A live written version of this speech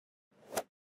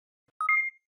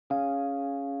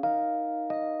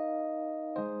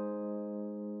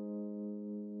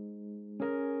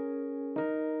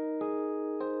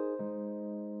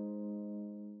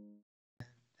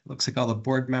looks like all the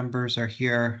board members are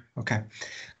here. Okay.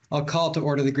 I'll call to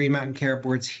order the Green Mountain Care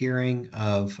Board's hearing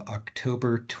of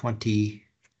October 23rd,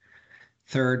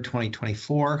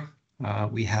 2024.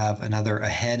 We have another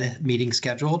ahead meeting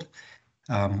scheduled.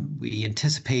 We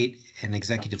anticipate an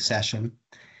executive session.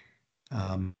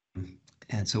 And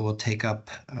so we'll take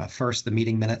up first the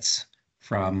meeting minutes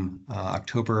from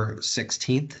October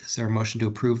 16th. Is there a motion to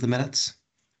approve the minutes?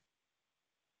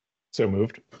 So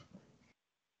moved.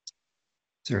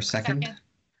 Is there a second?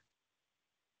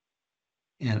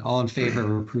 And all in favor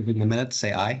of approving the minutes,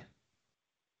 say aye.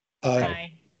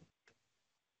 Aye.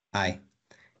 Aye.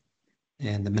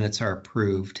 And the minutes are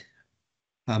approved.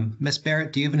 Ms.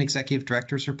 Barrett, do you have an executive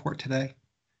director's report today?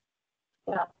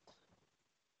 Yeah.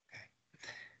 Okay.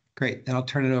 Great. Then I'll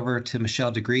turn it over to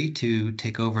Michelle Degree to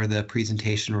take over the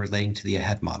presentation relating to the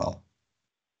AHEAD model.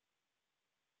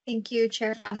 Thank you,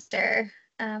 Chair Foster.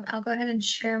 I'll go ahead and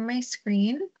share my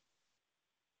screen.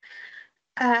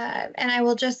 And I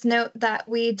will just note that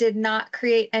we did not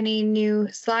create any new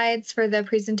slides for the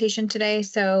presentation today,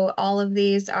 so all of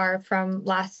these are from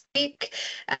last week.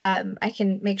 I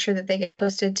can make sure that they get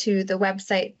posted to the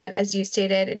website. As you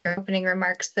stated in your opening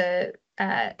remarks, the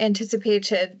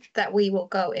anticipated that we will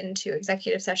go into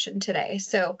executive session today.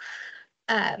 So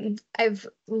I've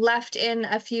left in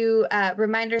a few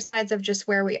reminder slides of just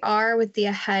where we are with the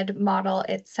AHEAD model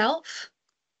itself.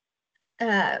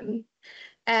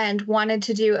 And wanted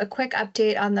to do a quick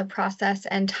update on the process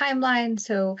and timeline.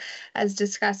 So as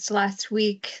discussed last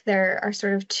week, there are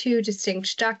sort of two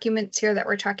distinct documents here that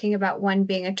we're talking about, one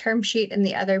being a term sheet and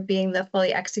the other being the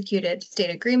fully executed state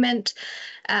agreement.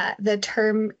 The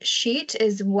term sheet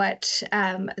is what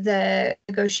the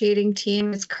negotiating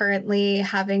team is currently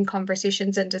having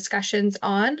conversations and discussions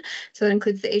on. So it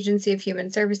includes the Agency of Human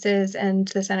Services and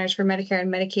the Centers for Medicare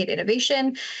and Medicaid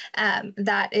Innovation.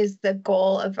 That is the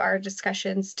goal of our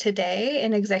discussions today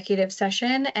in executive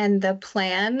session, and the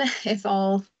plan, if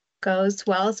all goes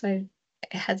well, so I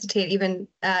hesitate even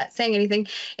saying anything,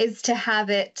 is to have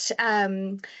it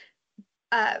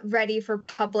ready for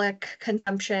public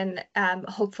consumption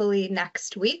hopefully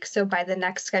next week. So by the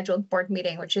next scheduled board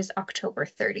meeting, which is October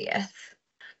 30th.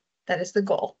 That is the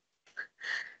goal.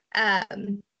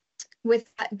 With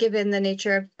that, given the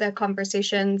nature of the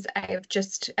conversations, I've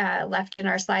just left in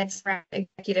our slides around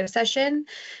executive session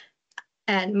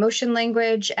and motion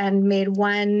language, and made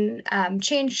one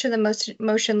change to the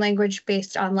motion language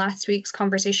based on last week's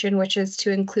conversation, which is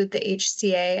to include the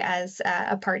HCA as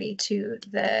a party to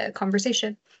the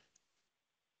conversation.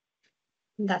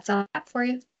 And that's all I have for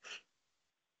you.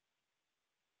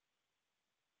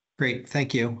 Great,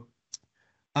 thank you.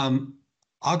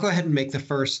 I'll go ahead and make the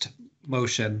first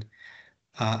motion.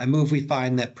 I move we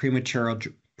find that premature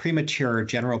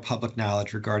general public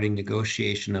knowledge regarding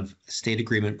negotiation of state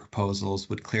agreement proposals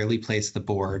would clearly place the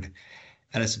board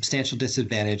at a substantial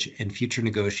disadvantage in future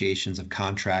negotiations of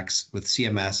contracts with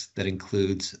CMS that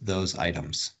includes those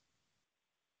items.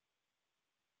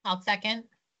 I'll second.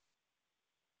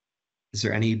 Is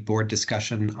there any board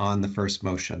discussion on the first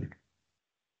motion?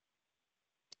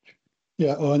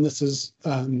 Yeah, and this is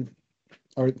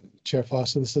our Chair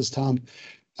Foster, this is Tom.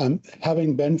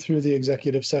 Having been through the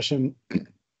executive session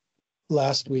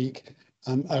last week,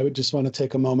 I would just want to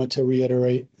take a moment to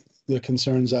reiterate the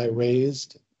concerns I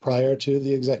raised prior to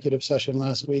the executive session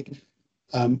last week.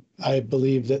 I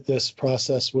believe that this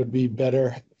process would be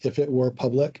better if it were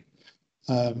public.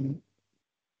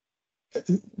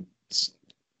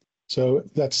 So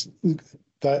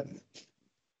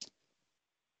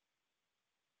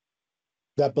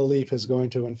that belief is going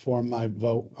to inform my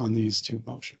vote on these two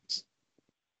motions.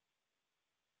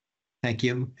 Thank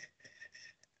you.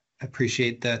 I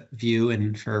appreciate that view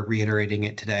and for reiterating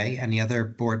it today. Any other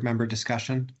board member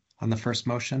discussion on the first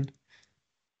motion?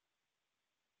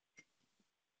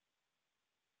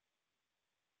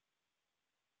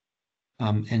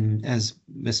 And as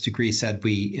Ms. Degree said,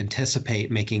 we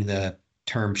anticipate making the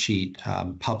term sheet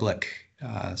public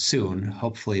soon,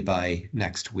 hopefully by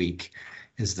next week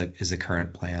is the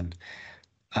current plan.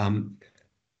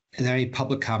 Is there any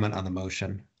public comment on the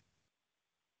motion?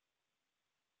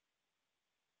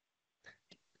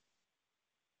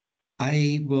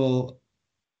 I will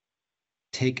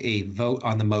take a vote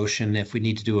on the motion. If we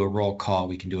need to do a roll call,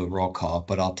 we can do a roll call,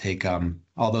 but I'll take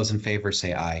all those in favor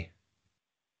say aye.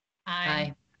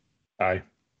 Aye. Aye.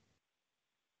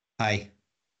 Aye.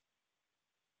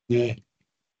 Yeah.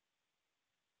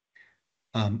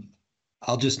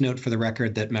 I'll just note for the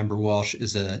record that Member Walsh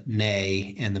is a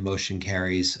nay, and the motion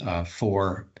carries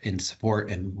 4 in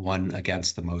support and 1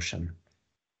 against the motion.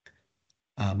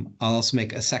 I'll also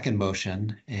make a second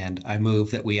motion, and I move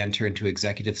that we enter into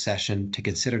executive session to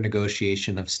consider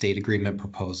negotiation of state agreement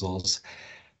proposals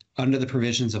under the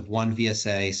provisions of 1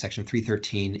 VSA Section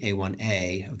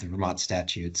 313A1A of the Vermont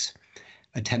statutes.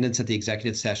 Attendance at the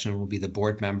executive session will be the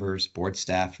board members, board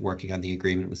staff working on the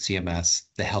agreement with CMS,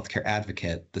 the healthcare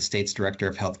advocate, the state's director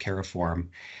of healthcare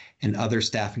reform, and other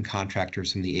staff and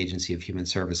contractors from the Agency of Human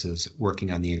Services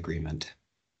working on the agreement.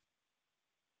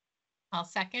 I'll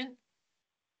second.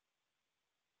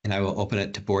 And I will open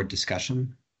it to board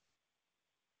discussion.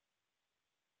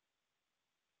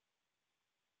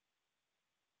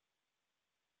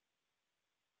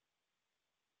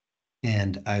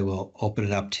 And I will open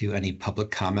it up to any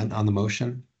public comment on the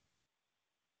motion.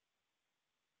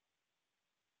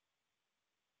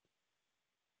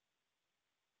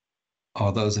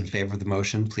 All those in favor of the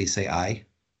motion, please say aye.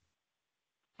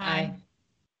 Aye.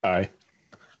 Aye.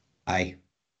 Aye.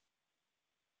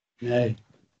 Nay.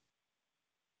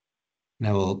 And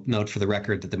I will note for the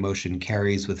record that the motion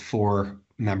carries with 4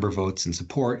 member votes in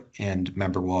support and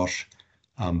Member Walsh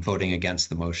voting against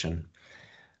the motion.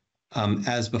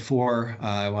 As before,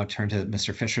 I want to turn to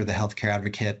Mr. Fisher, the healthcare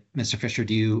advocate. Mr. Fisher,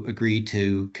 do you agree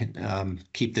to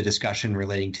keep the discussion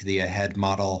relating to the AHEAD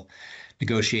model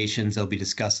negotiations that will be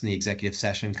discussed in the executive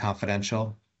session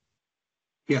confidential?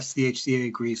 Yes, the HCA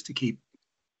agrees to keep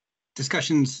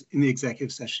discussions in the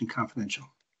executive session confidential.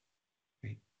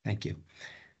 Great, thank you.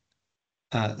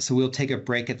 So we'll take a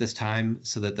break at this time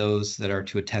so that those that are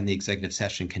to attend the executive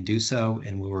session can do so,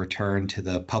 and we'll return to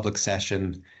the public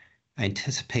session, I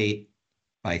anticipate,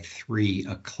 by 3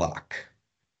 o'clock.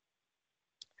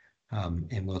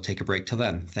 And we'll take a break till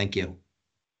then. Thank you.